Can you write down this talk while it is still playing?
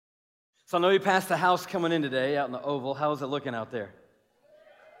So I know you passed the house coming in today out in the Oval. How's it looking out there?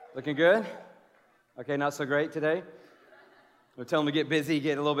 Looking good? Okay, not so great today? We're telling them to get busy,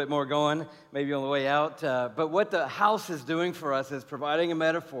 get a little bit more going, maybe on the way out. But what the house is doing for us is providing a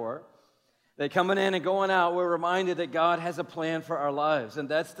metaphor that coming in and going out, we're reminded that God has a plan for our lives. And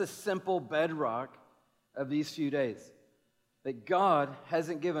that's the simple bedrock of these few days. That God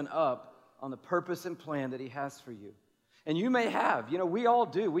hasn't given up on the purpose and plan that He has for you. And you may have. We all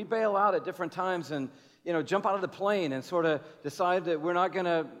do. We bail out at different times and, jump out of the plane and sort of decide that we're not going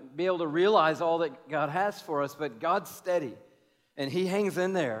to be able to realize all that God has for us. But God's steady. And He hangs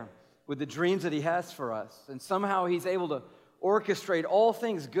in there with the dreams that He has for us. And somehow He's able to orchestrate all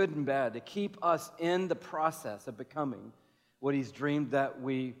things good and bad to keep us in the process of becoming what He's dreamed that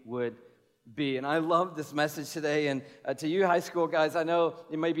we would be. And I love this message today. And to you high school guys, I know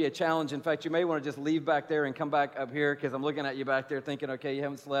it may be a challenge. In fact, you may want to just leave back there and come back up here, because I'm looking at you back there thinking, okay, you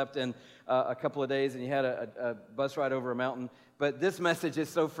haven't slept in a couple of days and you had a bus ride over a mountain. But this message is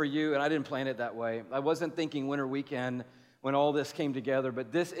so for you, and I didn't plan it that way. I wasn't thinking winter weekend when all this came together,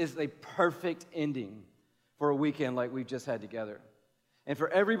 but this is a perfect ending for a weekend like we've just had together. And for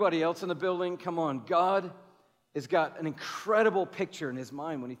everybody else in the building, come on, God has got an incredible picture in His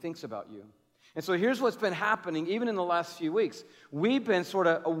mind when He thinks about you. And so here's what's been happening even in the last few weeks. We've been sort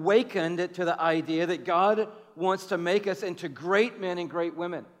of awakened to the idea that God wants to make us into great men and great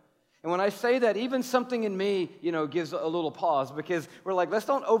women. And when I say that, even something in me, gives a little pause, because we're like, let's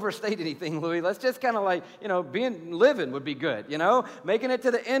don't overstate anything, Louis. Let's just kind of like, living would be good, Making it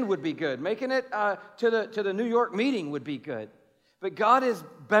to the end would be good. Making it to the New York meeting would be good. But God is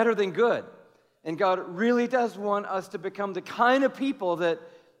better than good. And God really does want us to become the kind of people that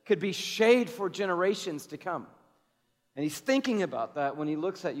could be shade for generations to come. And He's thinking about that when He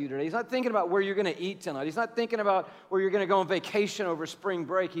looks at you today. He's not thinking about where you're going to eat tonight. He's not thinking about where you're going to go on vacation over spring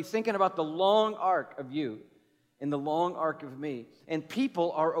break. He's thinking about the long arc of you and the long arc of me. And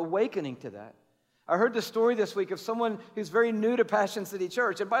people are awakening to that. I heard the story this week of someone who's very new to Passion City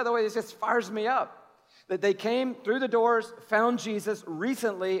Church. And by the way, this just fires me up. That they came through the doors, found Jesus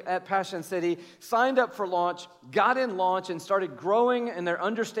recently at Passion City, signed up for launch, got in launch, and started growing in their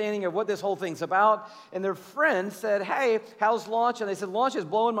understanding of what this whole thing's about. And their friends said, hey, how's launch? And they said, launch is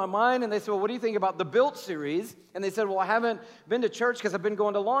blowing my mind. And they said, well, what do you think about the Built series? And they said, well, I haven't been to church because I've been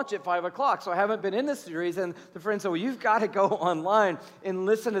going to launch at 5 o'clock, so I haven't been in this series. And the friend said, well, you've got to go online and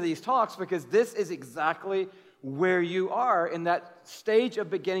listen to these talks, because this is exactly where you are in that stage of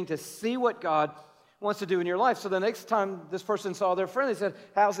beginning to see what God wants to do in your life. So the next time this person saw their friend, they said,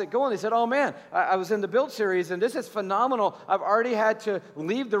 how's it going? They said, oh man, I was in the Build series and this is phenomenal. I've already had to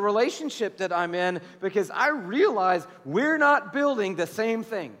leave the relationship that I'm in because I realize we're not building the same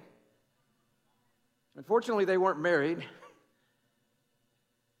thing. Unfortunately, they weren't married.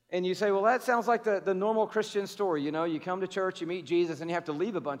 And you say, well, that sounds like the normal Christian story. You come to church, you meet Jesus, and you have to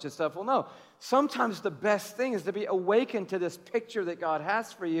leave a bunch of stuff. Well, no. Sometimes the best thing is to be awakened to this picture that God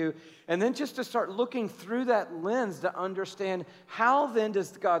has for you, and then just to start looking through that lens to understand, how then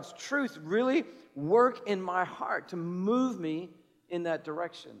does God's truth really work in my heart to move me in that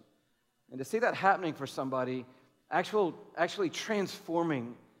direction? And to see that happening for somebody, actually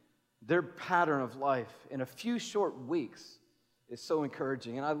transforming their pattern of life in a few short weeks, is so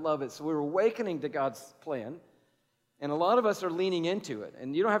encouraging, and I love it. So we're awakening to God's plan, and a lot of us are leaning into it.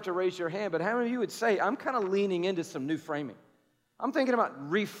 And you don't have to raise your hand, but how many of you would say, I'm kind of leaning into some new framing? I'm thinking about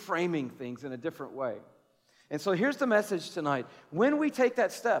reframing things in a different way. And so here's the message tonight. When we take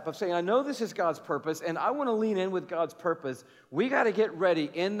that step of saying, I know this is God's purpose, and I want to lean in with God's purpose, we got to get ready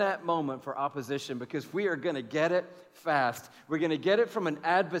in that moment for opposition, because we are going to get it fast. We're going to get it from an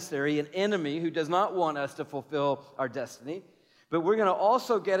adversary, an enemy who does not want us to fulfill our destiny. But we're going to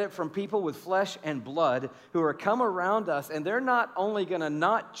also get it from people with flesh and blood who are come around us, and they're not only going to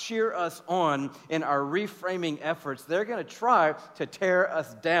not cheer us on in our reframing efforts, they're going to try to tear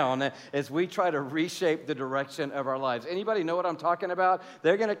us down as we try to reshape the direction of our lives. Anybody know what I'm talking about?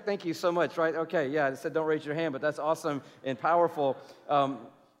 They're going to, thank you so much, right? Okay, yeah, I said don't raise your hand, but that's awesome and powerful. I'm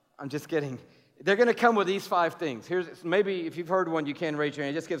just kidding. They're going to come with these 5 things. Here's, maybe if you've heard one, you can raise your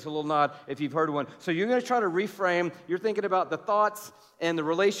hand. Just give us a little nod if you've heard one. So you're going to try to reframe. You're thinking about the thoughts and the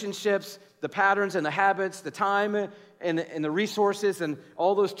relationships, the patterns and the habits, the time and the resources and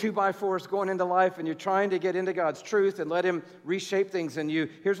all those 2x4s going into life, and you're trying to get into God's truth and let Him reshape things in you.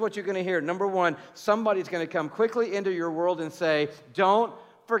 Here's what you're going to hear. Number 1, somebody's going to come quickly into your world and say, don't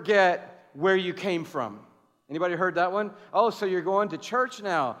forget where you came from. Anybody heard that one? Oh, so you're going to church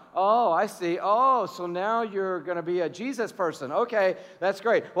now. Oh, I see. Oh, so now you're going to be a Jesus person. Okay, that's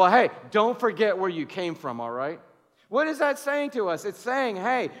great. Well, hey, don't forget where you came from, all right? What is that saying to us? It's saying,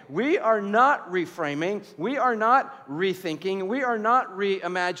 hey, we are not reframing, we are not rethinking, we are not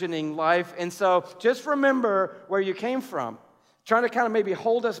reimagining life. And so just remember where you came from. Trying to kind of maybe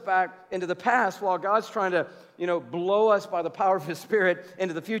hold us back into the past while God's trying to, blow us by the power of His Spirit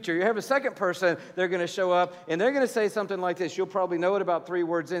into the future. You have a second person, they're going to show up, and they're going to say something like this. You'll probably know it about 3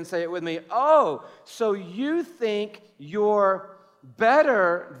 words in. Say it with me. Oh, so you think you're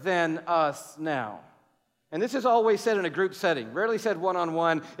better than us now. And this is always said in a group setting, rarely said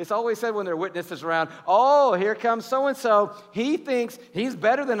one-on-one. It's always said when there are witnesses around. Oh, here comes so-and-so. He thinks he's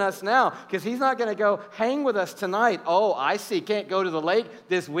better than us now because he's not going to go hang with us tonight. Oh, I see. Can't go to the lake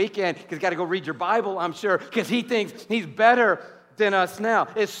this weekend because got to go read your Bible, I'm sure, because he thinks he's better than us now.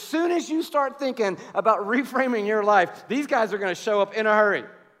 As soon as you start thinking about reframing your life, these guys are going to show up in a hurry.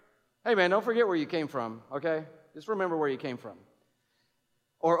 Hey, man, don't forget where you came from, okay? Just remember where you came from.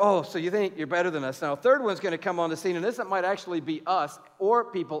 Or, oh, so you think you're better than us. Now, a third one's going to come on the scene, and this might actually be us or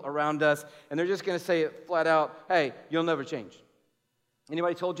people around us, and they're just going to say it flat out, hey, you'll never change.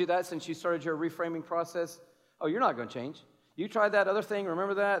 Anybody told you that since you started your reframing process? Oh, you're not going to change. You tried that other thing,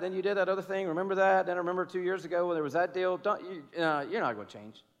 remember that? Then you did that other thing, remember that? Then I remember 2 years ago when there was that deal. You're not going to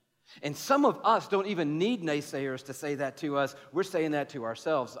change. And some of us don't even need naysayers to say that to us. We're saying that to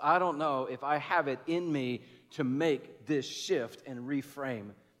ourselves. I don't know if I have it in me to make this shift and reframe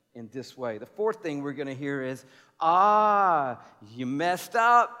in this way. The fourth thing we're going to hear is, you messed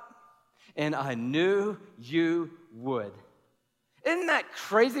up, and I knew you would. Isn't that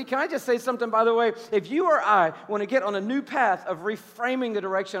crazy? Can I just say something, by the way? If you or I want to get on a new path of reframing the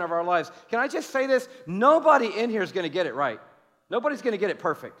direction of our lives, can I just say this? Nobody in here is going to get it right. Nobody's going to get it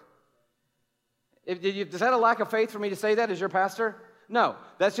perfect. Is that a lack of faith for me to say that as your pastor? No,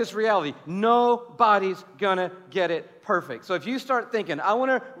 that's just reality. Nobody's going to get it perfect. So if you start thinking, I want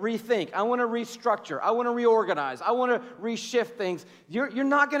to rethink, I want to restructure, I want to reorganize, I want to reshift things, you're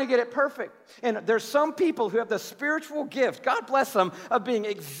not going to get it perfect. And there's some people who have the spiritual gift, God bless them, of being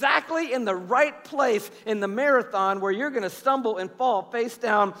exactly in the right place in the marathon where you're going to stumble and fall face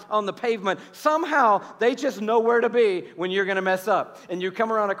down on the pavement. Somehow, they just know where to be when you're going to mess up. And you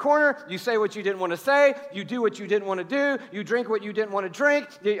come around a corner, you say what you didn't want to say, you do what you didn't want to do, you drink what you didn't want to drink,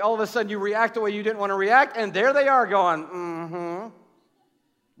 all of a sudden you react the way you didn't want to react, and there they are going,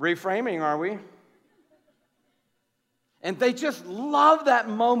 reframing, are we? And they just love that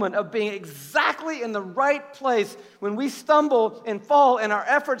moment of being exactly in the right place when we stumble and fall in our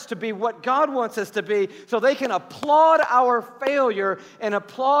efforts to be what God wants us to be, so they can applaud our failure and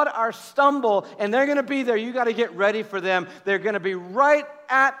applaud our stumble, and they're going to be there. You got to get ready for them. They're going to be right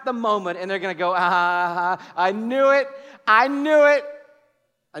at the moment, and they're going to go, I knew it. I knew it.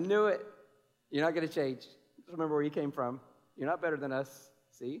 I knew it. You're not going to change. Just remember where you came from. You're not better than us.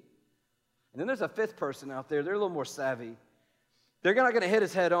 See? And then there's a fifth person out there. They're a little more savvy. They're not going to hit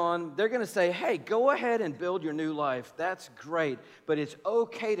us head on. They're going to say, hey, go ahead and build your new life. That's great. But it's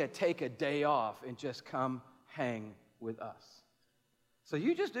okay to take a day off and just come hang with us. So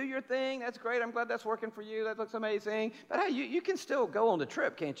you just do your thing. That's great. I'm glad that's working for you. That looks amazing. But hey, you can still go on the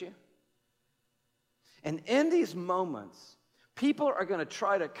trip, can't you? And in these moments, people are going to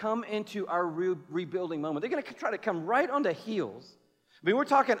try to come into our rebuilding moment. They're going to try to come right on the heels. I mean, we're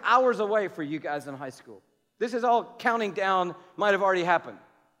talking hours away for you guys in high school. This is all counting down, might have already happened.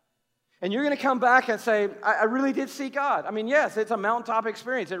 And you're going to come back and say, I really did see God. I mean, yes, it's a mountaintop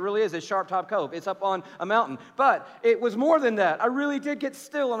experience. It really is. It's Sharp Top Cove. It's up on a mountain. But it was more than that. I really did get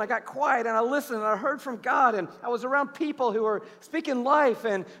still, and I got quiet, and I listened, and I heard from God, and I was around people who were speaking life,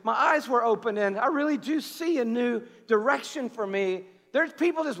 and my eyes were open, and I really do see a new direction for me. There's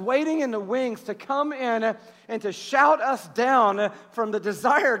people just waiting in the wings to come in and to shout us down from the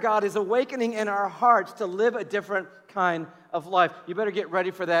desire God is awakening in our hearts to live a different kind of life. You better get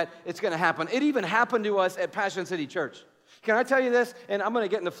ready for that. It's going to happen. It even happened to us at Passion City Church. Can I tell you this? And I'm going to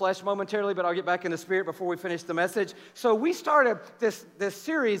get in the flesh momentarily, but I'll get back in the spirit before we finish the message. So we started this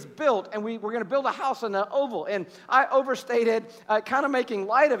series Built, and we're going to build a house in the Oval. And I overstated, kind of making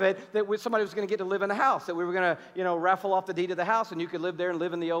light of it, that somebody was going to get to live in the house, that we were going to, raffle off the deed of the house, and you could live there and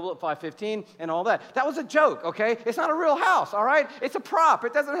live in the Oval at 515 and all that. That was a joke, okay? It's not a real house, all right? It's a prop.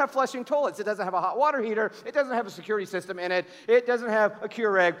 It doesn't have flushing toilets. It doesn't have a hot water heater. It doesn't have a security system in it. It doesn't have a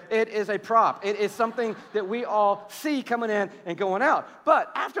Keurig. It is a prop. It is something that we all see coming in and going out. But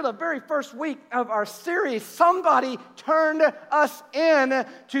after the very first week of our series, somebody turned us in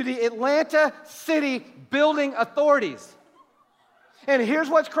to the Atlanta City Building Authorities. And here's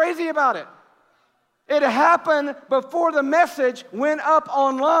what's crazy about it. It happened before the message went up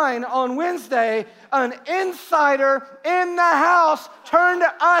online on Wednesday. An insider in the house turned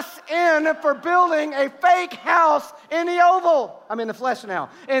us in for building a fake house in the Oval. I'm in the flesh now.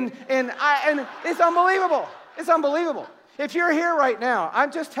 And it's unbelievable. It's unbelievable. If you're here right now,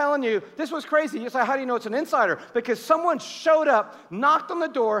 I'm just telling you, this was crazy. You say, how do you know it's an insider? Because someone showed up, knocked on the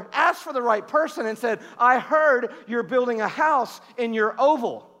door, asked for the right person, and said, I heard you're building a house in your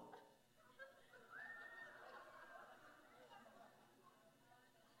Oval.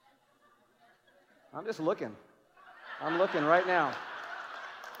 I'm just looking. I'm looking right now.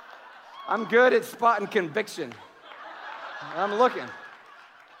 I'm good at spotting conviction. I'm looking.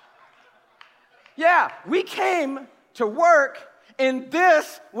 Yeah, we came to work, and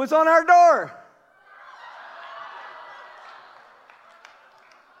this was on our door.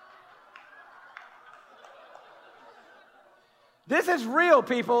 This is real,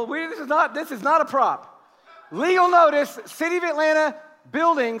 people. This is not a prop. Legal notice, City of Atlanta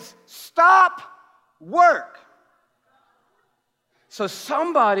buildings, stop work. So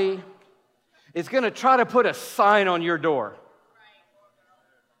somebody is going to try to put a sign on your door.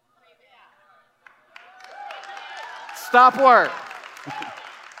 Stop work.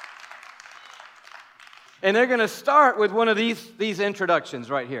 And they're going to start with one of these introductions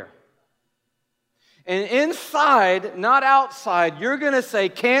right here. And inside, not outside, you're going to say,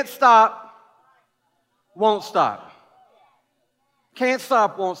 can't stop, won't stop. Can't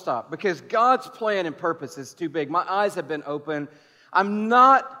stop, won't stop. Because God's plan and purpose is too big. My eyes have been open. I'm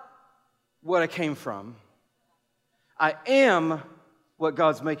not what I came from. I am what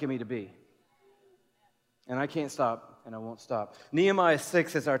God's making me to be. And I can't stop, and I won't stop. Nehemiah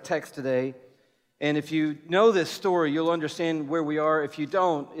 6 is our text today. And if you know this story, you'll understand where we are. If you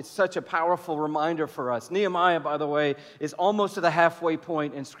don't, it's such a powerful reminder for us. Nehemiah, by the way, is almost to the halfway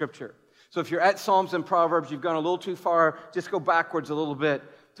point in Scripture. So if you're at Psalms and Proverbs, you've gone a little too far, just go backwards a little bit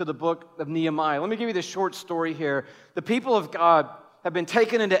to the book of Nehemiah. Let me give you the short story here. The people of God have been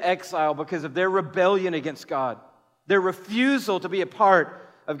taken into exile because of their rebellion against God, their refusal to be a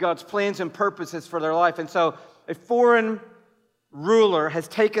part of God's plans and purposes for their life. And so a foreign ruler has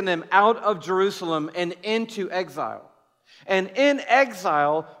taken them out of Jerusalem and into exile. And in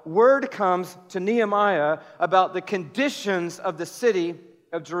exile, word comes to Nehemiah about the conditions of the city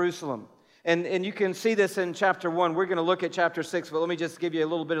of Jerusalem. And you can see this in chapter 1. We're going to look at chapter 6, but let me just give you a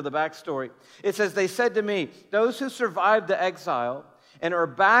little bit of the backstory. It says, they said to me, those who survived the exile and are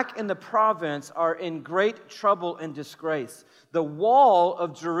back in the province are in great trouble and disgrace. The wall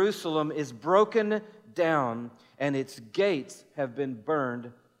of Jerusalem is broken down, and its gates have been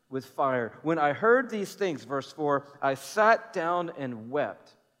burned with fire. When I heard these things, verse 4, I sat down and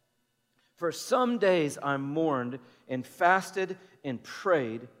wept. For some days I mourned and fasted and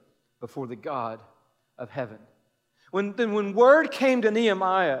prayed before the God of heaven. When word came to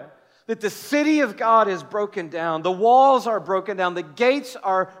Nehemiah that the city of God is broken down, the walls are broken down, the gates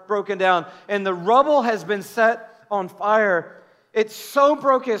are broken down, and the rubble has been set on fire, it so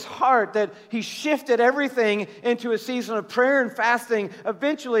broke his heart that he shifted everything into a season of prayer and fasting.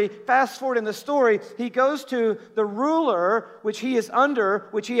 Eventually, fast forward in the story, he goes to the ruler, which he is under,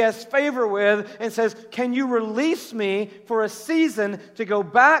 which he has favor with, and says, can you release me for a season to go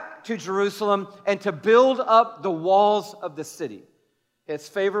back to Jerusalem and to build up the walls of the city? He has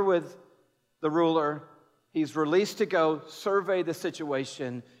favor with the ruler. He's released to go survey the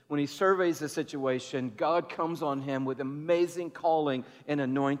situation. When he surveys the situation, God comes on him with amazing calling and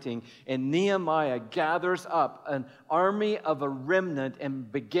anointing. And Nehemiah gathers up an army of a remnant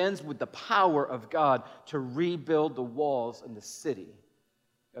and begins with the power of God to rebuild the walls in the city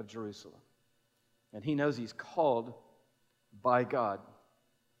of Jerusalem. And he knows he's called by God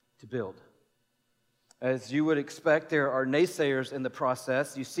to build. As you would expect, there are naysayers in the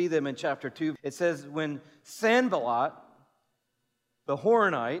process. You see them in chapter 2. It says, when Sanballat, the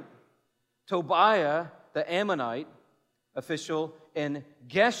Horonite, Tobiah, the Ammonite official, and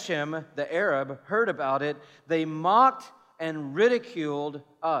Geshem, the Arab, heard about it, they mocked and ridiculed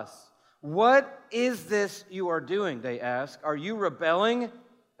us. What is this you are doing, they asked. Are you rebelling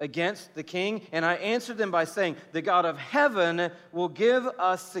against the king? And I answered them by saying, the God of heaven will give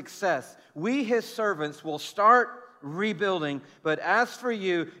us success. We, his servants, will start rebuilding. But as for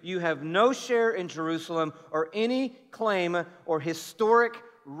you, you have no share in Jerusalem or any claim or historic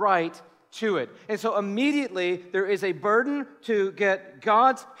right to it. And so immediately there is a burden to get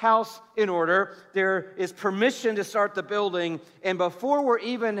God's house in order. There is permission to start the building. And before we're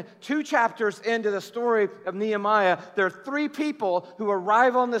even 2 chapters into the story of Nehemiah, there are 3 people who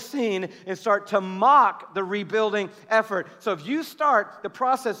arrive on the scene and start to mock the rebuilding effort. So if you start the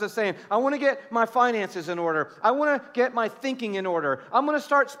process of saying, I want to get my finances in order, I want to get my thinking in order, I'm going to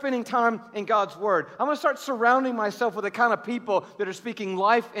start spending time in God's Word, I'm going to start surrounding myself with the kind of people that are speaking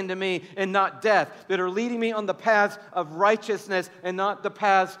life into me and not death, that are leading me on the paths of righteousness and not the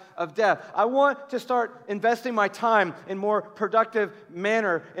paths of death. I want to start investing my time in a more productive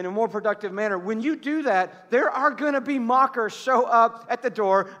manner. When you do that, there are going to be mockers show up at the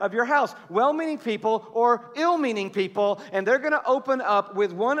door of your house. Well-meaning people or ill-meaning people, and they're going to open up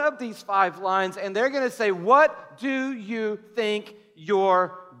with one of these 5 lines, and they're going to say, what do you think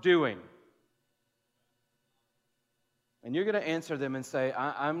you're doing? And you're going to answer them and say,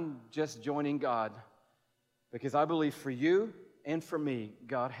 I'm just joining God because I believe for you and for me,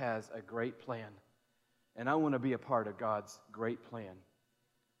 God has a great plan. And I want to be a part of God's great plan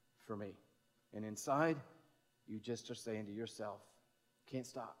for me. And inside, you just are saying to yourself, can't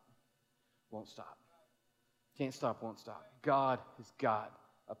stop, won't stop. Can't stop, won't stop. God has got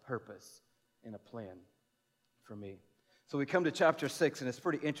a purpose and a plan for me. So we come to chapter 6, and it's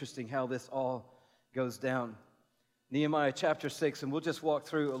pretty interesting how this all goes down. Nehemiah chapter 6, and we'll just walk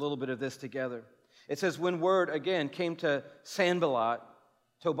through a little bit of this together. It says, when word again came to Sanballat,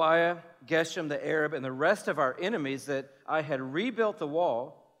 Tobiah, Geshem the Arab, and the rest of our enemies that I had rebuilt the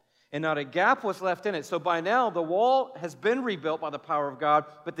wall, and not a gap was left in it. So by now, the wall has been rebuilt by the power of God,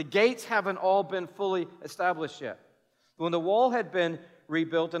 but the gates haven't all been fully established yet. When the wall had been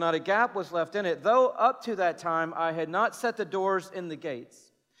rebuilt and not a gap was left in it, though up to that time I had not set the doors in the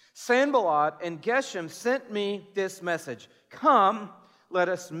gates, Sanballat and Geshem sent me this message. Come, let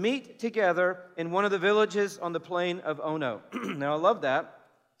us meet together in one of the villages on the plain of Ono. Now, I love that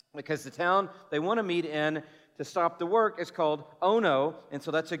because the town they want to meet in to stop the work is called Ono, and so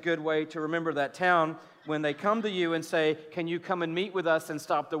that's a good way to remember that town. When they come to you and say, can you come and meet with us and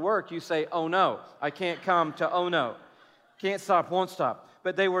stop the work, you say, oh no, I can't come to Ono. Can't stop, won't stop.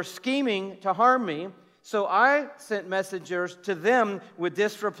 But they were scheming to harm me, so I sent messengers to them with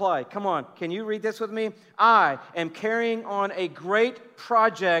this reply. Come on, can you read this with me? I am carrying on a great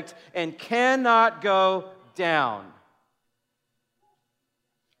project and cannot go down.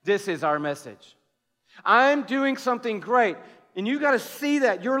 This is our message. I'm doing something great, and you got to see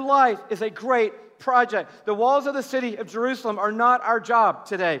that your life is a great project. The walls of the city of Jerusalem are not our job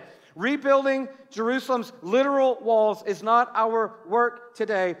today. Rebuilding Jerusalem's literal walls is not our work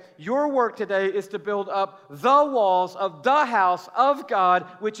today. Your work today is to build up the walls of the house of God,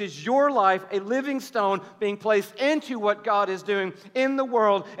 which is your life, a living stone being placed into what God is doing in the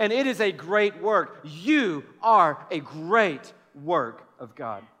world, and it is a great work. You are a great work of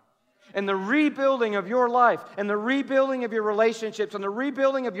God. And the rebuilding of your life and the rebuilding of your relationships and the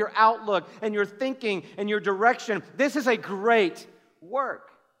rebuilding of your outlook and your thinking and your direction, this is a great work.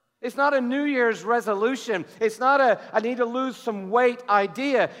 It's not a New Year's resolution. It's not a I need to lose some weight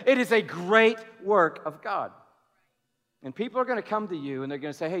idea. It is a great work of God. And people are going to come to you and they're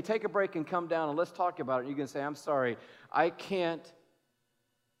going to say, hey, take a break and come down and let's talk about it. And you're going to say, I'm sorry, I can't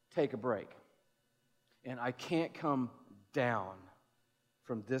take a break. And I can't come down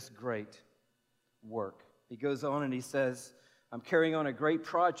from this great work. He goes on and he says, I'm carrying on a great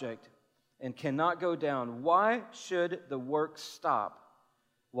project and cannot go down. Why should the work stop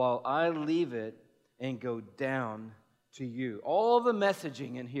while I leave it and go down to you? All the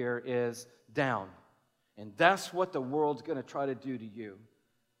messaging in here is down. And that's what the world's going to try to do to you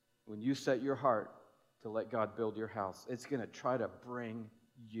when you set your heart to let God build your house. It's going to try to bring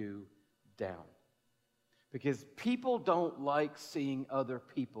you down. Because people don't like seeing other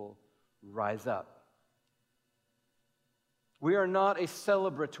people rise up. We are not a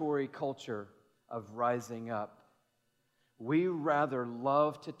celebratory culture of rising up. We rather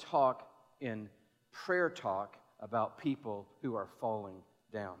love to talk in prayer talk about people who are falling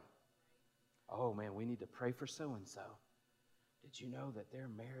down. Oh man, we need to pray for so-and-so. Did you know that their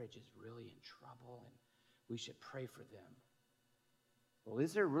marriage is really in trouble and we should pray for them? Well,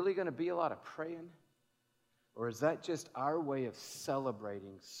 is there really going to be a lot of praying? Or is that just our way of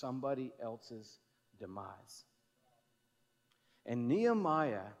celebrating somebody else's demise? And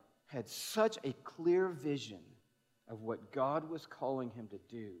Nehemiah had such a clear vision of what God was calling him to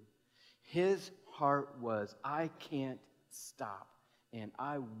do. His heart was, I can't stop, and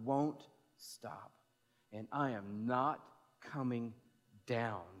I won't stop, and I am not coming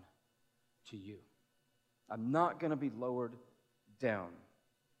down to you. I'm not going to be lowered down.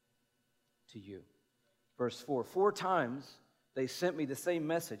 to you. Verse 4, 4 times they sent me the same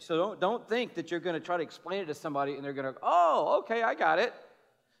message. So don't think that you're going to try to explain it to somebody and they're going to go, oh, okay, I got it.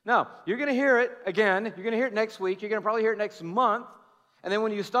 No, you're going to hear it again. You're going to hear it next week. You're going to probably hear it next month. And then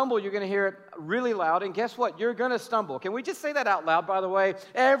when you stumble, you're going to hear it really loud. And guess what? You're going to stumble. Can we just say that out loud, by the way?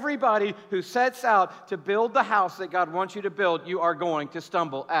 Everybody who sets out to build the house that God wants you to build, you are going to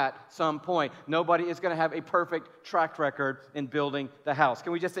stumble at some point. Nobody is going to have a perfect track record in building the house.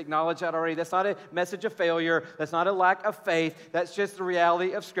 Can we just acknowledge that already? That's not a message of failure. That's not a lack of faith. That's just the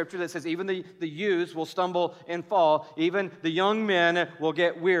reality of Scripture that says even the youths will stumble and fall. Even the young men will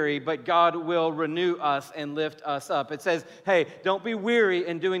get weary, but God will renew us and lift us up. It says, hey, don't be weary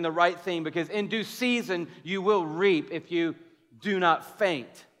in doing the right thing, because in due season you will reap if you do not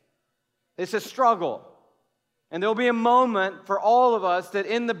faint. It's a struggle. And there'll be a moment for all of us that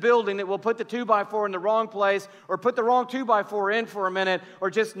in the building that we'll put the 2x4 in the wrong place, or put the wrong 2x4 in for a minute, or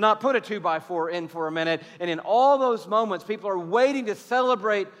just not put a 2x4 in for a minute. And in all those moments, people are waiting to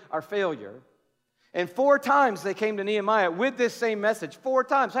celebrate our failure. And 4 times they came to Nehemiah with this same message. 4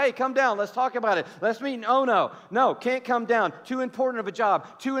 times. Hey, come down. Let's talk about it. Let's meet. Oh, no. No, can't come down. Too important of a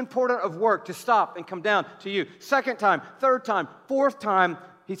job. Too important of work to stop and come down to you. 2nd time. 3rd time. 4th time.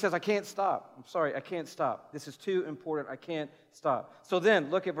 He says, I can't stop. I'm sorry, I can't stop. This is too important. I can't stop. So then,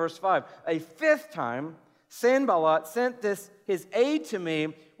 look at verse 5. A 5th time, Sanballat sent his aide to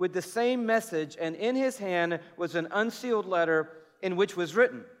me with the same message, and in his hand was an unsealed letter in which was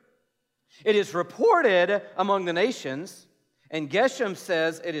written, it is reported among the nations, and Geshem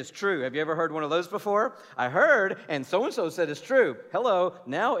says it is true. Have you ever heard one of those before? I heard, and so-and-so said it's true. Hello,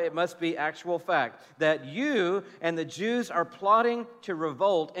 now it must be actual fact, that you and the Jews are plotting to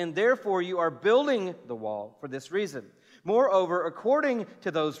revolt, and therefore you are building the wall for this reason. Moreover, according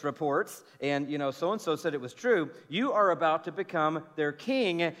to those reports, and so-and-so said it was true, you are about to become their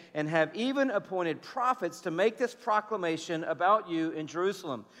king and have even appointed prophets to make this proclamation about you in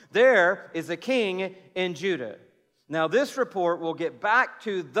Jerusalem. There is a king in Judah. Now this report will get back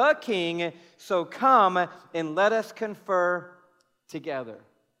to the king, so come and let us confer together.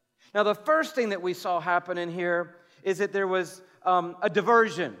 Now the first thing that we saw happen in here is that there was a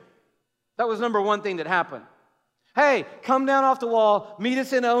diversion. That was number one thing that happened. Hey, come down off the wall, meet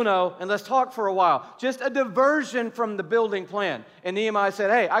us in Ono, and let's talk for a while. Just a diversion from the building plan. And Nehemiah said,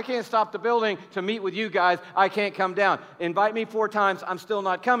 hey, I can't stop the building to meet with you guys. I can't come down. Invite me 4 times. I'm still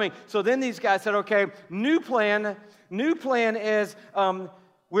not coming. So then these guys said, okay, new plan. New plan is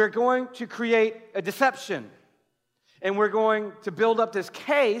we're going to create a deception. And we're going to build up this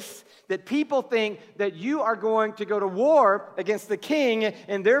case that people think that you are going to go to war against the king,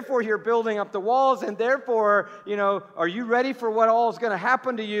 and therefore you're building up the walls, and therefore, are you ready for what all is going to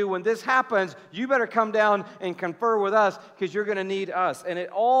happen to you when this happens? You better come down and confer with us, because you're going to need us. And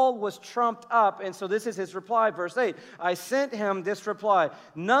it all was trumped up, and so this is his reply, verse 8. I sent him this reply.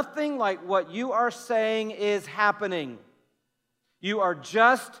 Nothing like what you are saying is happening. You are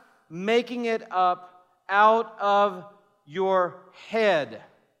just making it up out of your head.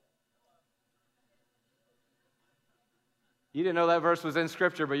 You didn't know that verse was in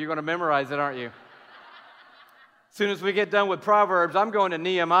Scripture, but you're going to memorize it, aren't you? As soon as we get done with Proverbs, I'm going to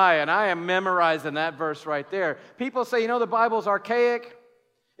Nehemiah, and I am memorizing that verse right there. People say, the Bible's archaic.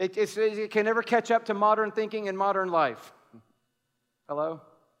 It can never catch up to modern thinking and modern life. Hello?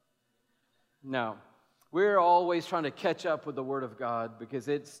 No. We're always trying to catch up with the Word of God because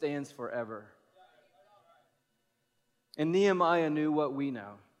it stands forever. And Nehemiah knew what we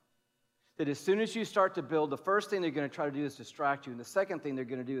know, that as soon as you start to build, the first thing they're going to try to do is distract you. And the second thing they're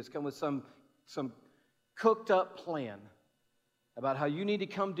going to do is come with some cooked up plan about how you need to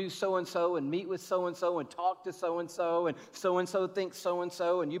come do so-and-so and meet with so-and-so and talk to so-and-so thinks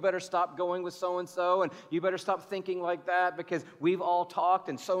so-and-so, and you better stop going with so-and-so, and you better stop thinking like that because we've all talked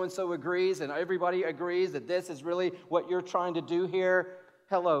and so-and-so agrees and everybody agrees that this is really what you're trying to do here.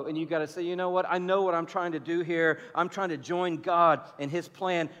 Hello, and you got to say, you know what? I know what I'm trying to do here. I'm trying to join God and His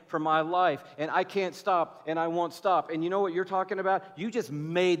plan for my life, and I can't stop, and I won't stop. And you know what you're talking about? You just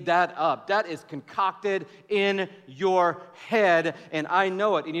made that up. That is concocted in your head, and I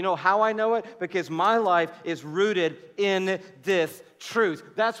know it. And you know how I know it? Because my life is rooted in this truth.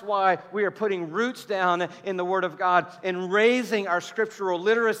 That's why we are putting roots down in the Word of God and raising our scriptural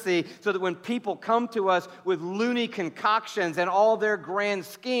literacy so that when people come to us with loony concoctions and all their grand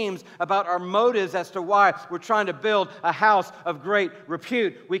schemes about our motives as to why we're trying to build a house of great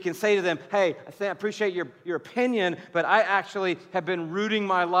repute, we can say to them, hey, I appreciate your opinion, but I actually have been rooting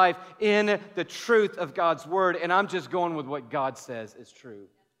my life in the truth of God's Word, and I'm just going with what God says is true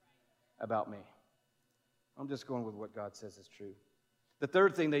about me. I'm just going with what God says is true. The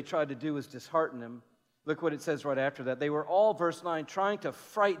third thing they tried to do was dishearten him. Look what it says right after that. They were all, verse 9, trying to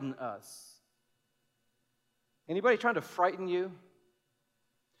frighten us. Anybody trying to frighten you?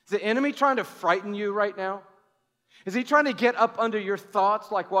 Is the enemy trying to frighten you right now? Is he trying to get up under your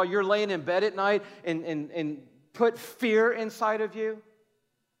thoughts like while you're laying in bed at night and put fear inside of you?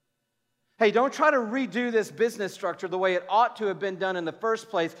 Hey, don't try to redo this business structure the way it ought to have been done in the first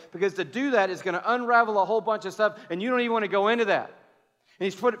place, because to do that is going to unravel a whole bunch of stuff, and you don't even want to go into that. And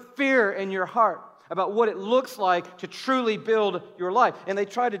he's put fear in your heart about what it looks like to truly build your life. And they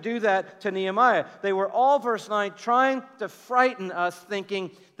tried to do that to Nehemiah. They were all, verse 9, trying to frighten us, thinking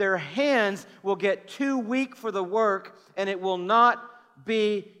their hands will get too weak for the work and it will not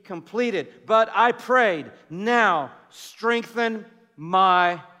be completed. But I prayed, now strengthen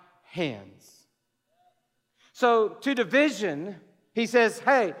my hands. So to division, he says,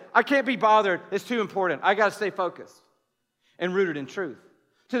 hey, I can't be bothered. It's too important. I got to stay focused and rooted in truth.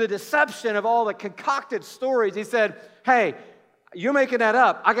 To the deception of all the concocted stories, he said, hey, you're making that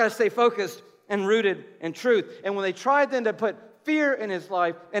up. I got to stay focused and rooted in truth. And when they tried then to put fear in his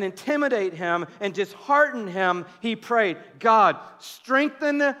life and intimidate him and dishearten him, he prayed, God,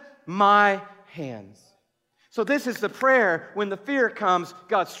 strengthen my hands. So this is the prayer when the fear comes,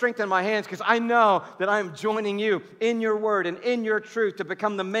 God, strengthen my hands, because I know that I am joining you in your word and in your truth to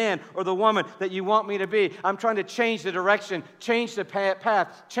become the man or the woman that you want me to be. I'm trying to change the direction, change the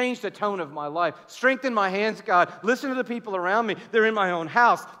path, change the tone of my life. Strengthen my hands, God. Listen to the people around me. They're in my own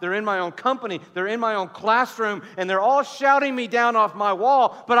house. They're in my own company. They're in my own classroom, and they're all shouting me down off my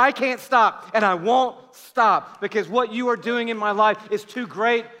wall, but I can't stop, and I won't stop, because what you are doing in my life is too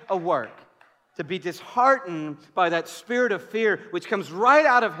great a work to be disheartened by that spirit of fear which comes right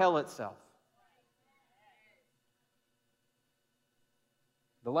out of hell itself.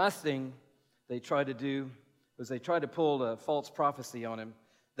 The last thing they tried to do was they tried to pull a false prophecy on him.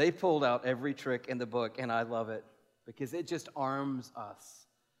 They pulled out every trick in the book, and I love it because it just arms us.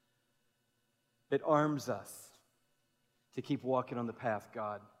 It arms us to keep walking on the path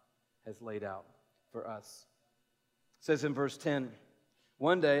God has laid out for us. It says in verse 10,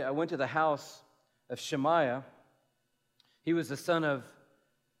 one day I went to the house of Shemaiah. He was the son of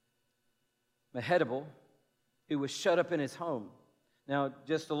Mehetabel, who was shut up in his home. Now,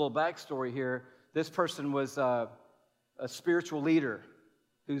 just a little backstory here. This person was a spiritual leader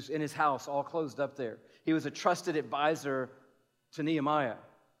who's in his house, all closed up there. He was a trusted advisor to Nehemiah,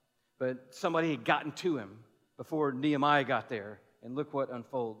 but somebody had gotten to him before Nehemiah got there, and look what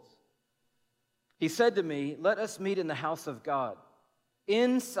unfolds. He said to me, let us meet in the house of God,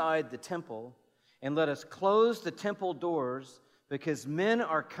 inside the temple, and let us close the temple doors, because men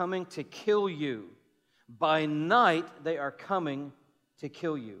are coming to kill you. By night they are coming to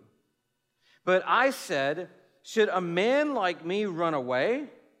kill you. But I said, should a man like me run away?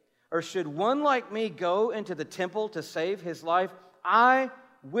 Or should one like me go into the temple to save his life? I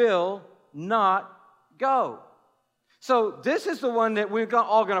will not go. So this is the one that we're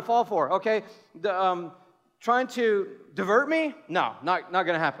all going to fall for, okay? Trying to divert me? No, not going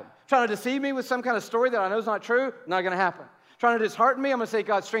to happen. Trying to deceive me with some kind of story that I know is not true? Not going to happen. Trying to dishearten me? I'm going to say,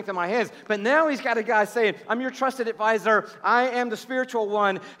 God, strengthen my hands. But now he's got a guy saying, I'm your trusted advisor. I am the spiritual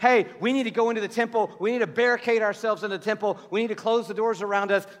one. Hey, we need to go into the temple. We need to barricade ourselves in the temple. We need to close the doors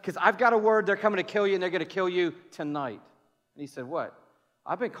around us, because I've got a word. They're coming to kill you, and they're going to kill you tonight. And he said, what?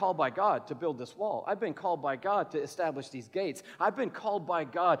 I've been called by God to build this wall. I've been called by God to establish these gates. I've been called by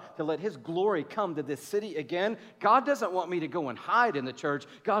God to let his glory come to this city again. God doesn't want me to go and hide in the church.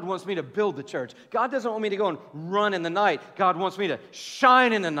 God wants me to build the church. God doesn't want me to go and run in the night. God wants me to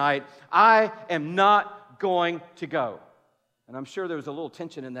shine in the night. I am not going to go. And I'm sure there was a little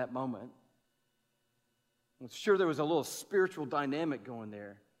tension in that moment. I'm sure there was a little spiritual dynamic going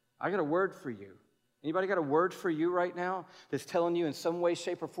there. I got a word for you. Anybody got a word for you right now that's telling you in some way,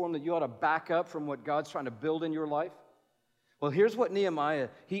 shape, or form that you ought to back up from what God's trying to build in your life? Well, here's what Nehemiah,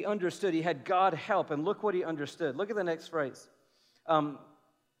 he understood. He had God help, and look what he understood. Look at the next phrase.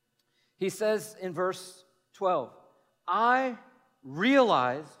 He says in verse 12, I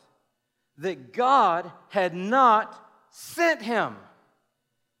realized that God had not sent him.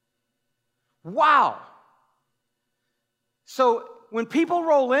 Wow. So when people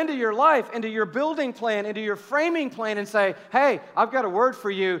roll into your life, into your building plan, into your framing plan and say, hey, I've got a word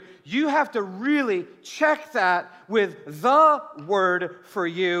for you, you have to really check that with the word for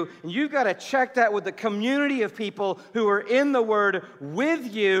you. And you've got to check that with the community of people who are in the word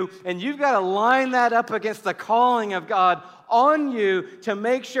with you. And you've got to line that up against the calling of God on you to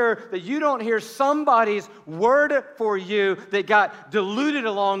make sure that you don't hear somebody's word for you that got diluted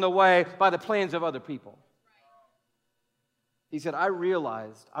along the way by the plans of other people. He said, I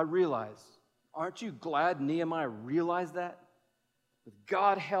realized. Aren't you glad Nehemiah realized that? With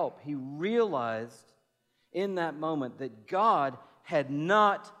God's help, he realized in that moment that God had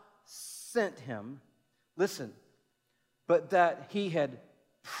not sent him, listen, but that he had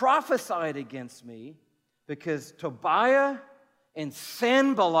prophesied against me because Tobiah and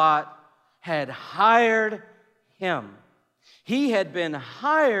Sanballat had hired him. He had been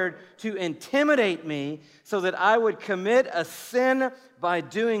hired to intimidate me so that I would commit a sin by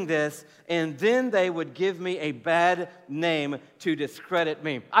doing this, and then they would give me a bad name to discredit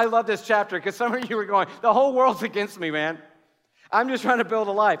me. I love this chapter because some of you were going, the whole world's against me, man. I'm just trying to build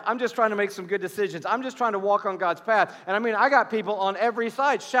a life. I'm just trying to make some good decisions. I'm just trying to walk on God's path. And I mean, I got people on every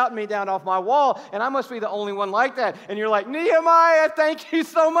side shouting me down off my wall, and I must be the only one like that. And you're like, Nehemiah, thank you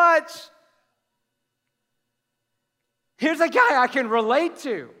so much. Here's a guy I can relate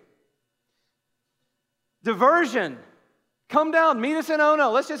to. Diversion. Come down, meet us in Ono.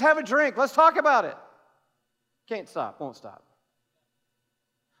 Let's just have a drink. Let's talk about it. Can't stop, won't stop.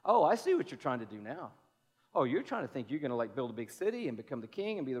 Oh, I see what you're trying to do now. Oh, you're trying to think you're going to like build a big city and become the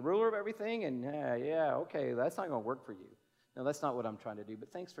king and be the ruler of everything? And yeah, okay, that's not going to work for you. No, that's not what I'm trying to do,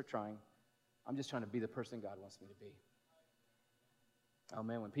 but thanks for trying. I'm just trying to be the person God wants me to be. Oh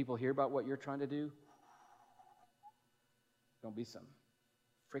man, when people hear about what you're trying to do, don't be some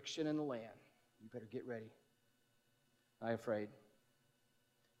friction in the land. You better get ready. I'm afraid.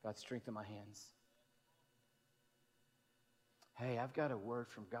 God, strengthen my hands. Hey, I've got a word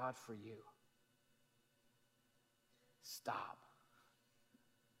from God for you. Stop.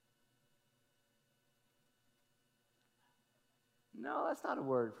 No, that's not a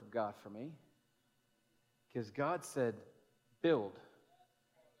word from God for me. Because God said, build.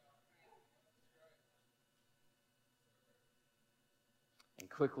 And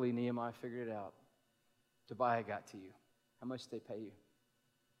quickly Nehemiah figured it out. Tobiah got to you. How much did they pay you?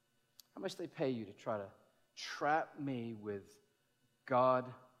 How much did they pay you to try to trap me with God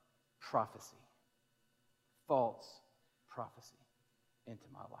prophecy, false prophecy into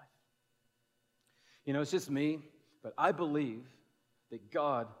my life? You know, it's just me, but I believe that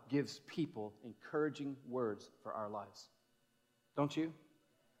God gives people encouraging words for our lives. Don't you?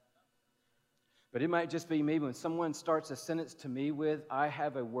 But it might just be me. When someone starts a sentence to me with, I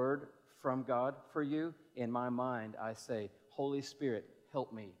have a word from God for you, in my mind I say, Holy Spirit,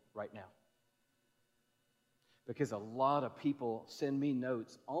 help me right now. Because a lot of people send me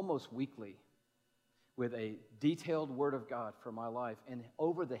notes almost weekly with a detailed word of God for my life. And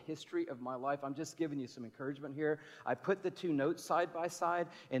over the history of my life, I'm just giving you some encouragement here. I put the two notes side by side,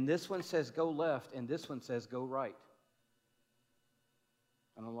 and this one says go left, and this one says go right.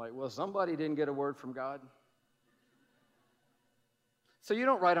 And I'm like, well, somebody didn't get a word from God. So you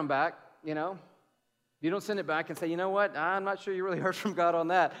don't write them back, you know. You don't send it back and say, you know what, I'm not sure you really heard from God on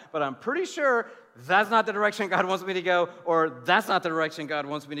that, but I'm pretty sure that's not the direction God wants me to go, or that's not the direction God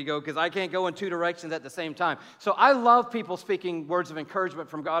wants me to go, because I can't go in two directions at the same time. So I love people speaking words of encouragement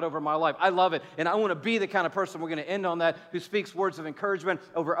from God over my life. I love it, and I want to be the kind of person, we're going to end on that, who speaks words of encouragement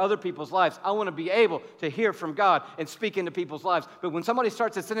over other people's lives. I want to be able to hear from God and speak into people's lives. But when somebody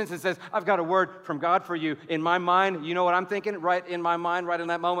starts a sentence and says, I've got a word from God for you, in my mind, you know what I'm thinking? Right in my mind, right in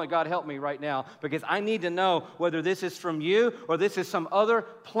that moment, God help me right now, because I need to know whether this is from you or this is some other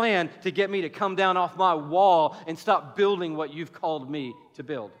plan to get me to come down off my wall and stop building what you've called me to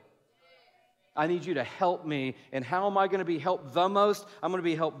build. I need you to help me. And how am I going to be helped the most? I'm going to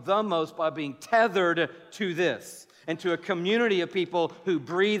be helped the most by being tethered to this and to a community of people who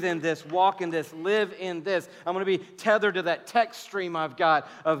breathe in this, walk in this, live in this. I'm going to be tethered to that text stream I've got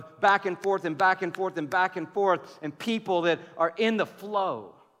of back and forth and back and forth and back and forth, and people that are in the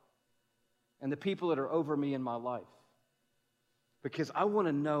flow and the people that are over me in my life. Because I want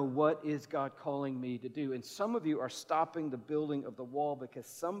to know, what is God calling me to do? And some of you are stopping the building of the wall because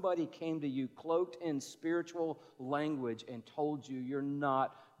somebody came to you cloaked in spiritual language and told you you're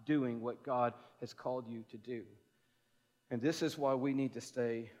not doing what God has called you to do. And this is why we need to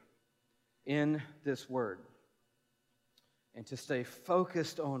stay in this word and to stay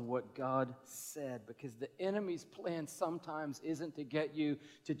focused on what God said, because the enemy's plan sometimes isn't to get you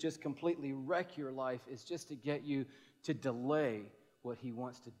to just completely wreck your life. It's just to get you to delay what he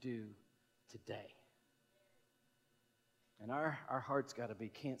wants to do today. And our heart's got to be,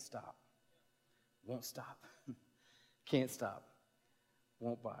 can't stop, won't stop, can't stop,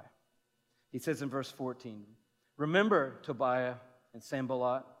 won't buy. He says in verse 14, remember Tobiah and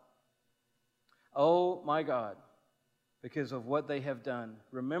Sanballat, oh my God, because of what they have done.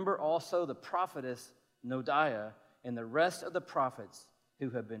 Remember also the prophetess Noadiah and the rest of the prophets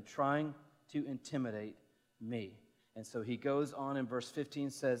who have been trying to intimidate me. And so he goes on in verse 15,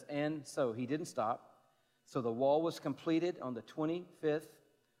 says, and so he didn't stop. So the wall was completed on the 25th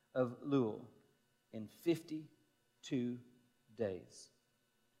of Elul in 52 days.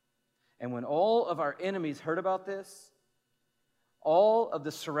 And when all of our enemies heard about this, all of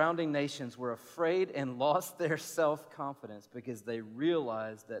the surrounding nations were afraid and lost their self-confidence because they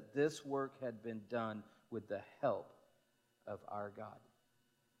realized that this work had been done with the help of our God.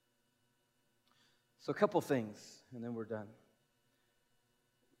 So a couple things, and then we're done.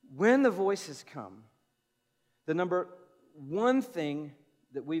 When the voices come, the number one thing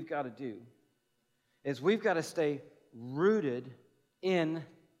that we've got to do is we've got to stay rooted in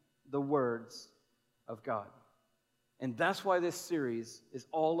the words of God. And that's why this series is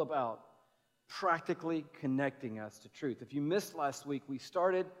all about practically connecting us to truth. If you missed last week, we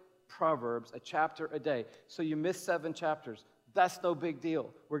started Proverbs a chapter a day. So you missed 7 chapters. That's no big deal.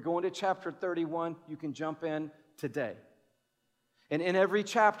 We're going to chapter 31. You can jump in today. And in every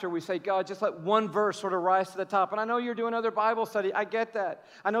chapter, we say, God, just let one verse sort of rise to the top. And I know you're doing other Bible study. I get that.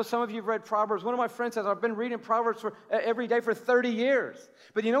 I know some of you have read Proverbs. One of my friends says, I've been reading Proverbs every day for 30 years.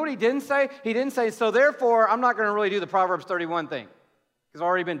 But you know what he didn't say? He didn't say, so therefore, I'm not going to really do the Proverbs 31 thing. Because I've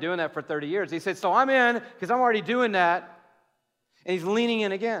already been doing that for 30 years. He said, so I'm in because I'm already doing that. And he's leaning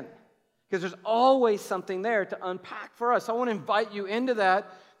in again. Because there's always something there to unpack for us. I want to invite you into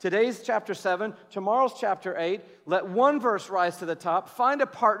that. Today's chapter 7, tomorrow's chapter 8. Let one verse rise to the top. Find a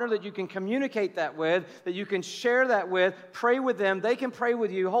partner that you can communicate that with, that you can share that with. Pray with them. They can pray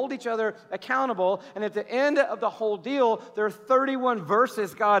with you. Hold each other accountable. And at the end of the whole deal, there are 31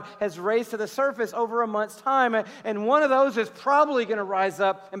 verses God has raised to the surface over a month's time. And one of those is probably going to rise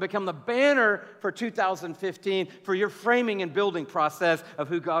up and become the banner for 2015 for your framing and building process of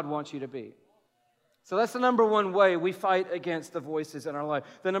who God wants you to be. So that's the number one way we fight against the voices in our life.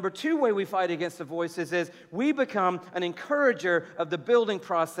 The number 2 way we fight against the voices is we become an encourager of the building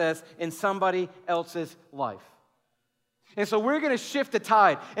process in somebody else's life. And so we're going to shift the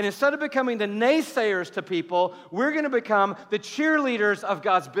tide. And instead of becoming the naysayers to people, we're going to become the cheerleaders of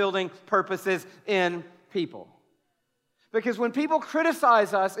God's building purposes in people. Because when people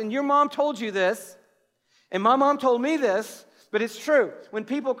criticize us, and your mom told you this, and my mom told me this, but it's true. When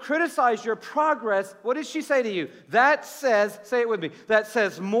people criticize your progress, what does she say to you? That says, say it with me, that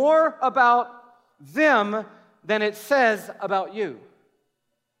says more about them than it says about you.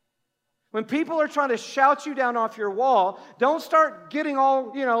 When people are trying to shout you down off your wall, don't start getting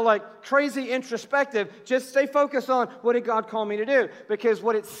all, like crazy introspective. Just stay focused on what did God call me to do? Because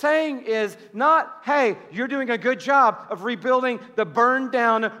what it's saying is not, hey, you're doing a good job of rebuilding the burned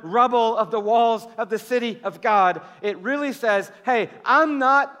down rubble of the walls of the city of God. It really says, hey, I'm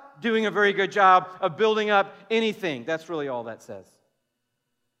not doing a very good job of building up anything. That's really all that says.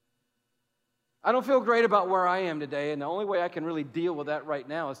 I don't feel great about where I am today, and the only way I can really deal with that right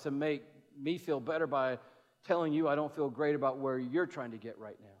now is to make me feel better by telling you I don't feel great about where you're trying to get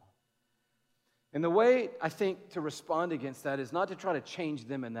right now. And the way I think to respond against that is not to try to change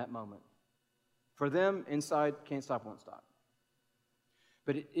them in that moment. For them, inside, can't stop, won't stop.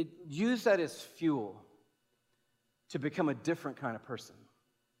 But use that as fuel to become a different kind of person.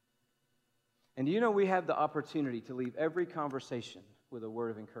 And do you know we have the opportunity to leave every conversation with a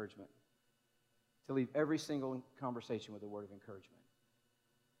word of encouragement? To leave every single conversation with a word of encouragement.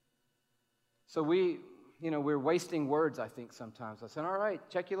 So we're wasting words, I think, sometimes. I said, all right,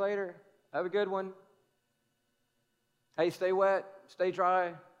 check you later. Have a good one. Hey, stay wet, stay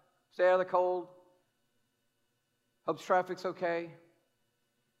dry, stay out of the cold. Hope traffic's okay.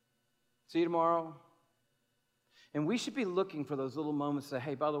 See you tomorrow. And we should be looking for those little moments to say,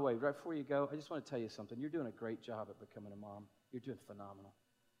 hey, by the way, right before you go, I just want to tell you something. You're doing a great job at becoming a mom. You're doing phenomenal.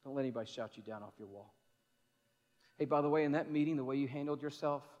 Don't let anybody shout you down off your wall. Hey, by the way, in that meeting, the way you handled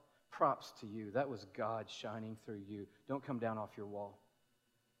yourself, props to you. That was God shining through you. Don't come down off your wall.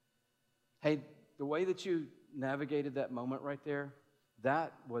 Hey, the way that you navigated that moment right there,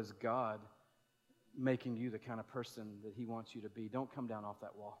 that was God making you the kind of person that He wants you to be. Don't come down off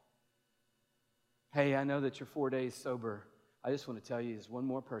that wall. Hey, I know that you're 4 days sober. I just want to tell you, as one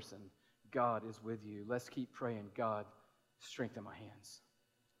more person, God is with you. Let's keep praying. God, strengthen my hands.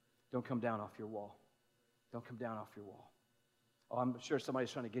 Don't come down off your wall. Don't come down off your wall. Oh, I'm sure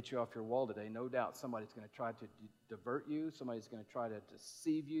somebody's trying to get you off your wall today. No doubt somebody's going to try to divert you. Somebody's going to try to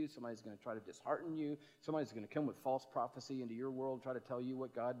deceive you. Somebody's going to try to dishearten you. Somebody's going to come with false prophecy into your world, try to tell you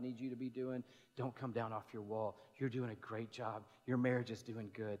what God needs you to be doing. Don't come down off your wall. You're doing a great job. Your marriage is doing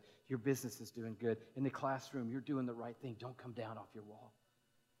good. Your business is doing good. In the classroom, you're doing the right thing. Don't come down off your wall.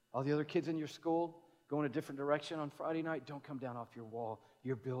 All the other kids in your school going a different direction on Friday night, don't come down off your wall.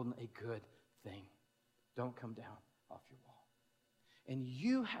 You're building a good thing. Don't come down off your wall. And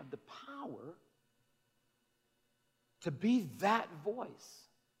you have the power to be that voice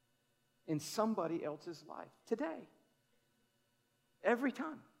in somebody else's life today. Every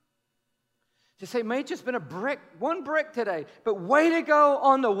time. To say, may have just been a brick, one brick today, but way to go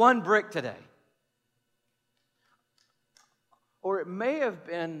on the one brick today. Or it may have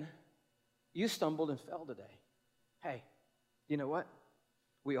been you stumbled and fell today. Hey, you know what?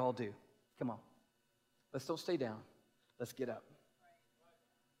 We all do. Come on. Let's don't stay down. Let's get up.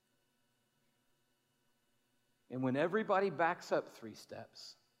 And when everybody backs up 3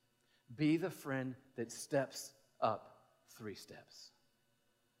 steps, be the friend that steps up 3 steps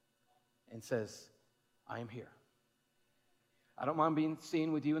and says, I am here. I don't mind being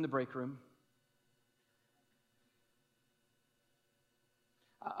seen with you in the break room.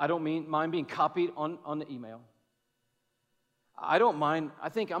 I don't mind being copied on the email. I don't mind. I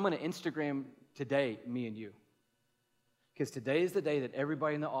think I'm going to Instagram today, me and you. Because today is the day that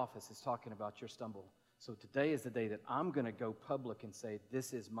everybody in the office is talking about your stumble. So today is the day that I'm going to go public and say,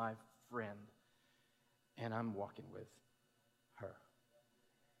 this is my friend, and I'm walking with her.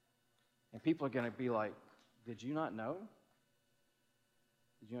 And people are going to be like, did you not know?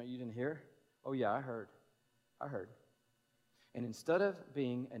 Did you know you didn't hear? Oh, yeah, I heard. And instead of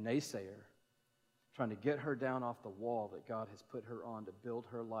being a naysayer, trying to get her down off the wall that God has put her on to build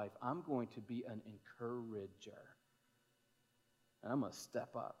her life, I'm going to be an encourager. And I'm going to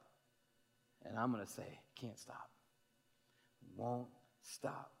step up. And I'm going to say, can't stop. Won't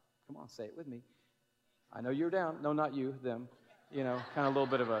stop. Come on, say it with me. I know you're down. No, not you, them. You know, kind of a little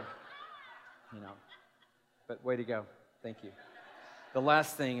bit of a, But way to go. Thank you. The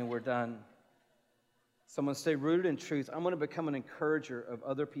last thing, and we're done. Someone stay rooted in truth. I'm going to become an encourager of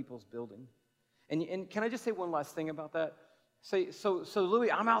other people's building. And can I just say one last thing about that? So Louis,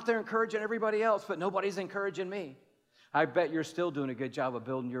 I'm out there encouraging everybody else, but nobody's encouraging me. I bet you're still doing a good job of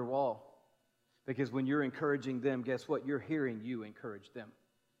building your wall. Because when you're encouraging them, guess what? You're hearing you encourage them.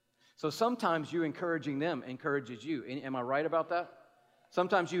 So sometimes you encouraging them encourages you. Am I right about that?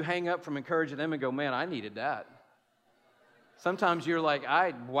 Sometimes you hang up from encouraging them and go, man, I needed that. Sometimes you're like,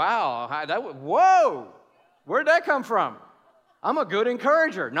 whoa, where'd that come from? I'm a good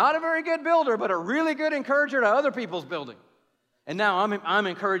encourager. Not a very good builder, but a really good encourager to other people's building. And now I'm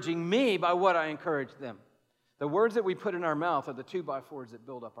encouraging me by what I encourage them. The words that we put in our mouth are the 2x4s that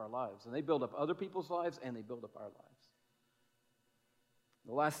build up our lives. And they build up other people's lives, and they build up our lives.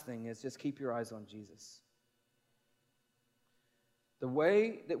 The last thing is just keep your eyes on Jesus. The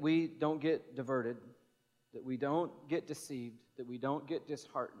way that we don't get diverted, that we don't get deceived, that we don't get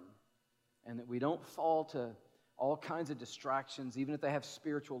disheartened, and that we don't fall to all kinds of distractions, even if they have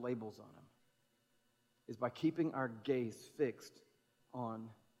spiritual labels on them, is by keeping our gaze fixed on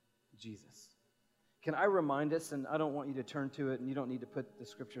Jesus. Can I remind us, and I don't want you to turn to it, and you don't need to put the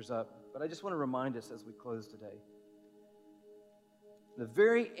scriptures up, but I just want to remind us as we close today. The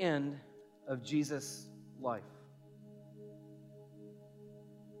very end of Jesus' life.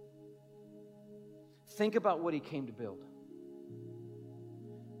 Think about what he came to build.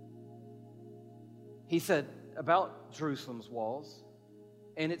 He said about Jerusalem's walls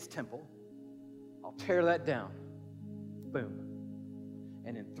and its temple, I'll tear that down. Boom.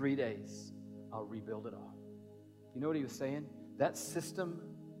 And in 3 days, I'll rebuild it all. You know what he was saying? That system,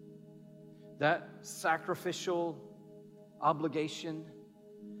 that sacrificial obligation,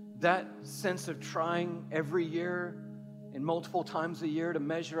 that sense of trying every year and multiple times a year to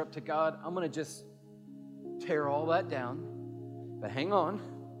measure up to God, I'm going to just tear all that down. But hang on,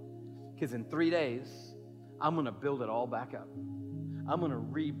 because in 3 days, I'm going to build it all back up. I'm going to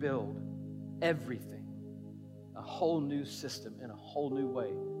rebuild everything, a whole new system in a whole new way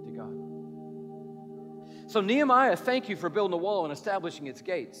to God. So Nehemiah, thank you for building a wall and establishing its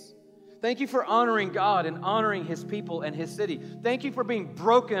gates. Thank you for honoring God and honoring his people and his city. Thank you for being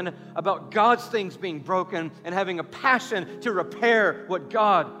broken about God's things being broken and having a passion to repair what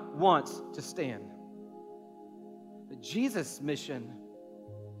God wants to stand. But Jesus' mission,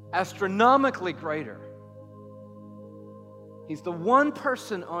 astronomically greater. He's the one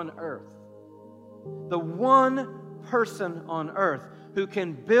person on earth, who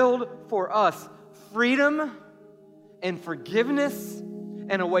can build for us freedom and forgiveness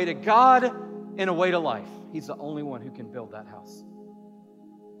and a way to God and a way to life. He's the only one who can build that house.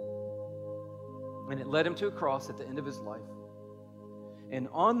 And it led him to a cross at the end of his life. And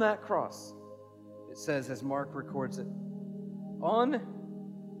on that cross, it says, as Mark records it, on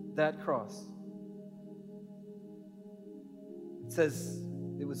that cross, it says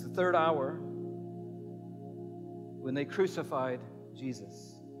it was the 3rd hour when they crucified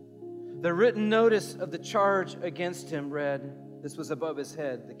Jesus. The written notice of the charge against him read, this was above his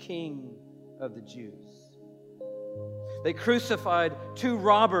head, the King of the Jews. They crucified 2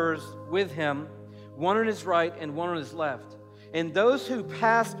 robbers with him, one on his right and one on his left. And those who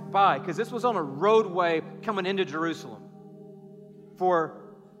passed by, because this was on a roadway coming into Jerusalem,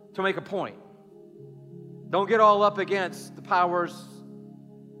 to make a point. Don't get all up against the powers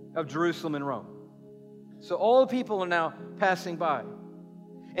of Jerusalem and Rome. So all the people are now passing by.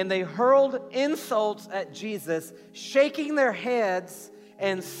 And they hurled insults at Jesus, shaking their heads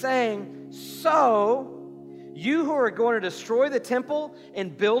and saying, "So, you who are going to destroy the temple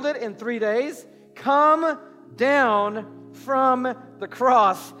and build it in 3 days, come down from the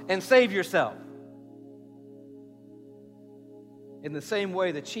cross and save yourself." In the same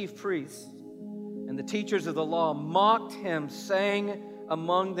way, the chief priests and the teachers of the law mocked him, saying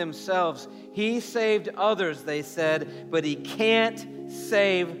among themselves, "He saved others," they said, "but he can't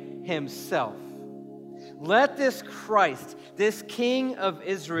save himself. Let this Christ, this King of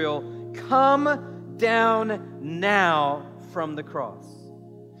Israel, come down now from the cross,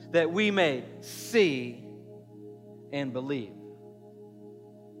 that we may see and believe."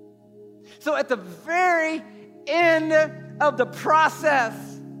 So at the very end of the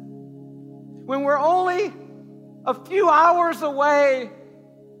process, when we're only a few hours away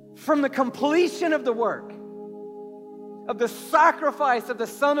from the completion of the work, of the sacrifice of the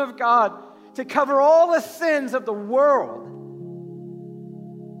Son of God to cover all the sins of the world,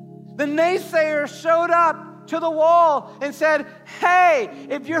 the naysayers showed up to the wall and said, "Hey,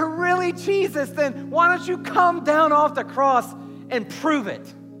 if you're really Jesus, then why don't you come down off the cross and prove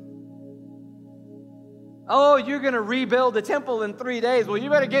it? Oh, you're going to rebuild the temple in 3 days. Well, you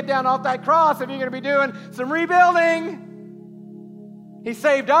better get down off that cross if you're going to be doing some rebuilding. He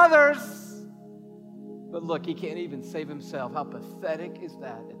saved others, but look, he can't even save himself. How pathetic is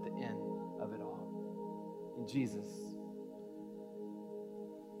that at the end of it all?" And Jesus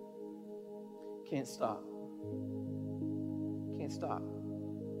can't stop. Can't stop.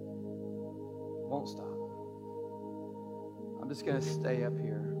 Won't stop. I'm just going to stay up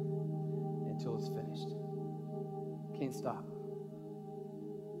here until it's finished. Can't stop.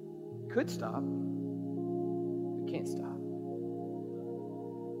 Could stop, but can't stop.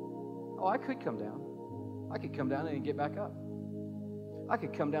 Oh, I could come down. I could come down and get back up. I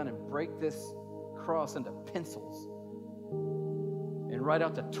could come down and break this cross into pencils and write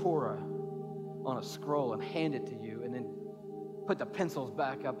out the Torah on a scroll and hand it to you, and then put the pencils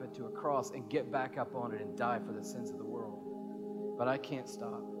back up into a cross and get back up on it and die for the sins of the world. But I can't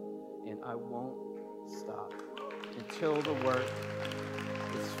stop, and I won't stop until the work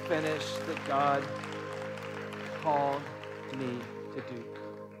is finished that God called me to do.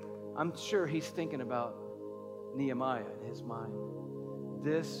 I'm sure he's thinking about Nehemiah in his mind.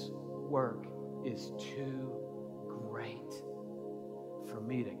 This work is too great for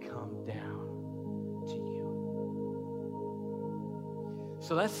me to come down to you.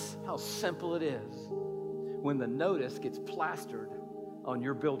 So that's how simple it is when the notice gets plastered on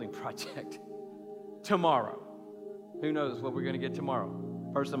your building project tomorrow. Who knows what we're going to get tomorrow?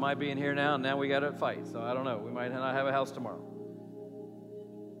 Person might be in here now, and now we got to fight. So I don't know. We might not have a house tomorrow.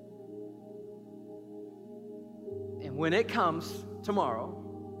 And when it comes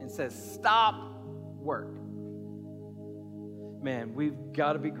tomorrow and says, "Stop work," man, we've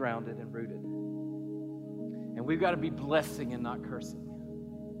got to be grounded and rooted. And we've got to be blessing and not cursing.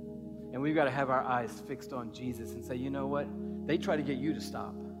 And we've got to have our eyes fixed on Jesus and say, "You know what? They tried to get you to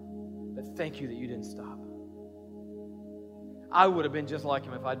stop, but thank you that you didn't stop." I would have been just like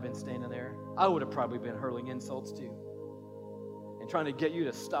him if I'd been standing there. I would have probably been hurling insults too and trying to get you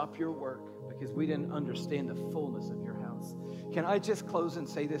to stop your work because we didn't understand the fullness of your house. Can I just close and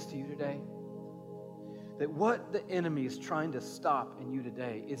say this to you today? That what the enemy is trying to stop in you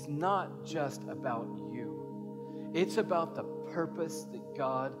today is not just about you. It's about the purpose that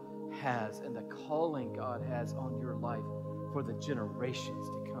God has and the calling God has on your life for the generations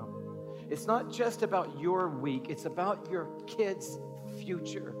to come. It's not just about your week. It's about your kids'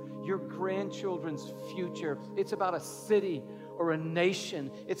 future, your grandchildren's future. It's about a city or a nation.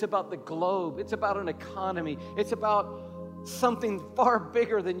 It's about the globe. It's about an economy. It's about something far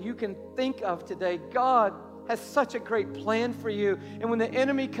bigger than you can think of today. God has such a great plan for you. And when the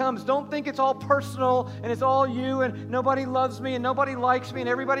enemy comes, don't think it's all personal and it's all you and nobody loves me and nobody likes me and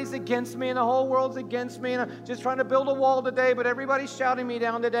everybody's against me and the whole world's against me and I'm just trying to build a wall today, but everybody's shouting me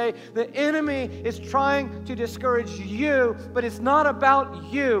down today. The enemy is trying to discourage you, but it's not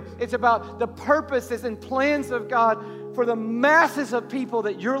about you. It's about the purposes and plans of God for the masses of people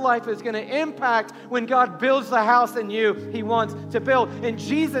that your life is going to impact when God builds the house in you He wants to build. And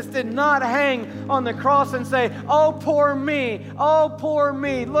Jesus did not hang on the cross and say, oh, poor me. Oh, poor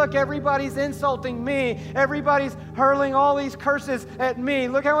me. Look, everybody's insulting me. Everybody's hurling all these curses at me.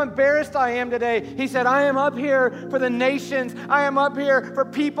 Look how embarrassed I am today. He said, I am up here for the nations. I am up here for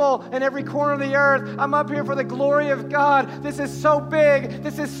people in every corner of the earth. I'm up here for the glory of God. This is so big.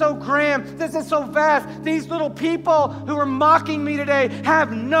 This is so grand. This is so vast. These little people who are mocking me today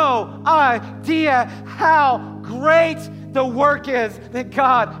have no idea how great the work is that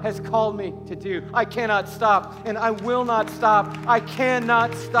God has called me to do. I cannot stop, and I will not stop. I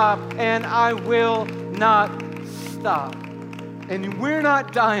cannot stop, and I will not stop. And we're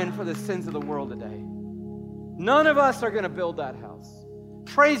not dying for the sins of the world today. None of us are going to build that house.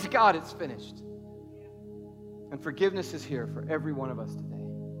 Praise God, it's finished. And forgiveness is here for every one of us today.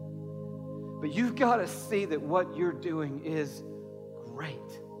 But you've got to see that what you're doing is great.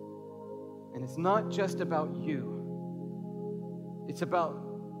 And it's not just about you. It's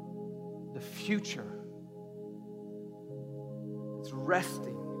about the future. It's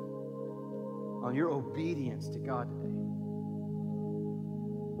resting on your obedience to God today.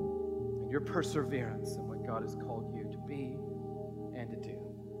 And your perseverance in what God has called you to be and to do.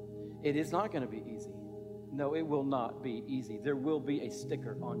 It is not going to be easy. No, it will not be easy. There will be a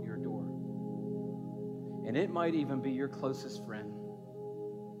sticker on your door. And it might even be your closest friend.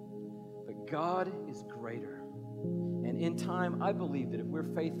 But God is greater. And in time, I believe that if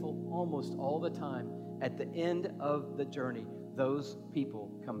we're faithful almost all the time, at the end of the journey, those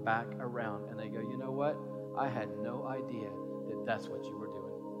people come back around and they go, you know what? I had no idea that that's what you were doing.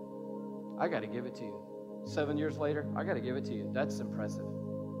 I got to give it to you. 7 years later, I got to give it to you. That's impressive.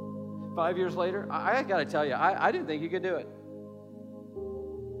 5 years later, I got to tell you, I didn't think you could do it.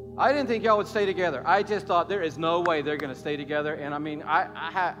 I didn't think y'all would stay together. I just thought there is no way they're going to stay together. And I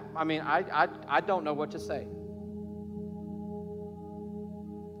don't know what to say.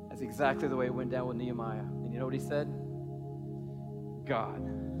 That's exactly the way it went down with Nehemiah. And you know what he said? God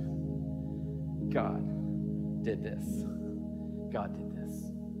did this. God did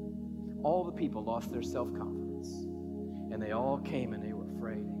this. All the people lost their self-confidence. And they all came and they were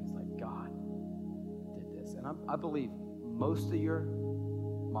afraid. And he was like, God did this. And I believe most of your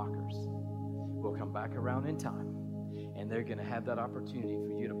mockers will come back around in time. And they're going to have that opportunity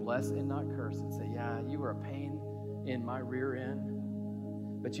for you to bless and not curse and say, yeah, you were a pain in my rear end.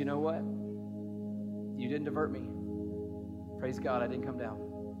 But you know what? You didn't divert me. Praise God, I didn't come down.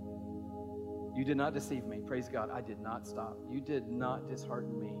 You did not deceive me. Praise God, I did not stop. You did not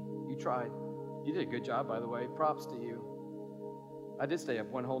dishearten me. You tried. You did a good job, by the way. Props to you. I did stay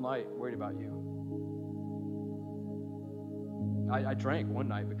up one whole night worried about you. I drank one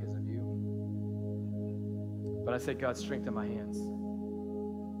night because of you. But I said, God, strengthen my hands.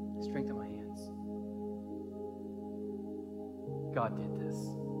 Strengthen my hands. God did this,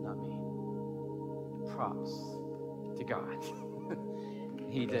 not me. Props to God.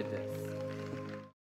 He did this.